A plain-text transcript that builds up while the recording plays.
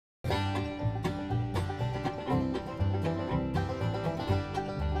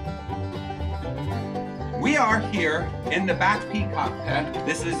are here in the back peacock pen.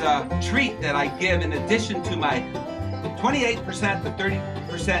 This is a treat that I give in addition to my 28% to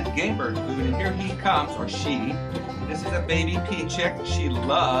 30% game bird food. And here he comes, or she. This is a baby peachick. She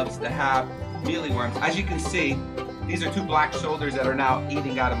loves to have mealyworms. As you can see, these are two black shoulders that are now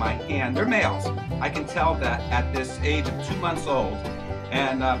eating out of my hand. They're males. I can tell that at this age of 2 months old.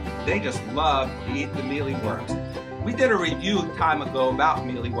 And they just love to eat the mealyworms. We did a review time ago about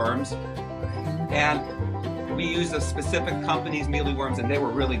mealyworms, and we used a specific company's mealyworms, and they were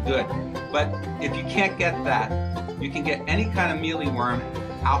really good. But if you can't get that, you can get any kind of mealyworm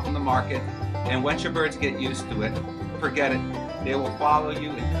out in the market, and once your birds get used to it, forget it. They will follow you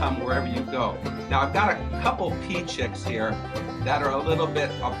and come wherever you go. Now I've got a couple peachicks here that are a little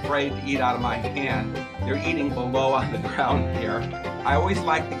bit afraid to eat out of my hand. They're eating below on the ground here. I always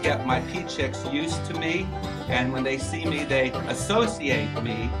like to get my peachicks used to me, and when they see me, they associate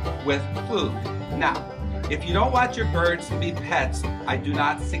me with food. Now, if you don't want your birds to be pets, I do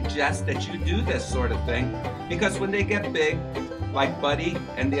not suggest that you do this sort of thing, because when they get big, like Buddy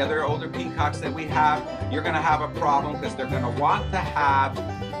and the other older peacocks that we have, you're going to have a problem, because they're going to want to have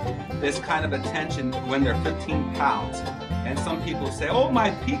this kind of attention when they're 15 pounds. And some people say, oh,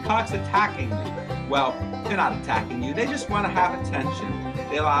 my peacock's attacking me. Well, they're not attacking you. They just want to have attention.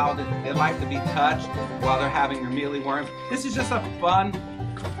 They like to be touched while they're having their mealyworms. This is just a fun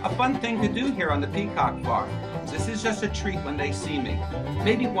thing to do here on the peacock farm. This is just a treat when they see me.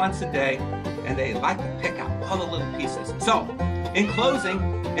 Maybe once a day, and they like to pick out all the little pieces. So, in closing,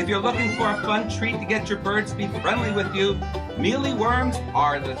 if you're looking for a fun treat to get your birds to be friendly with you, mealyworms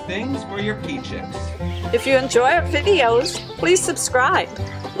are the things for your peachicks. If you enjoy our videos, please subscribe,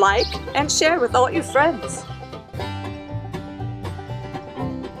 like, and share with all your friends.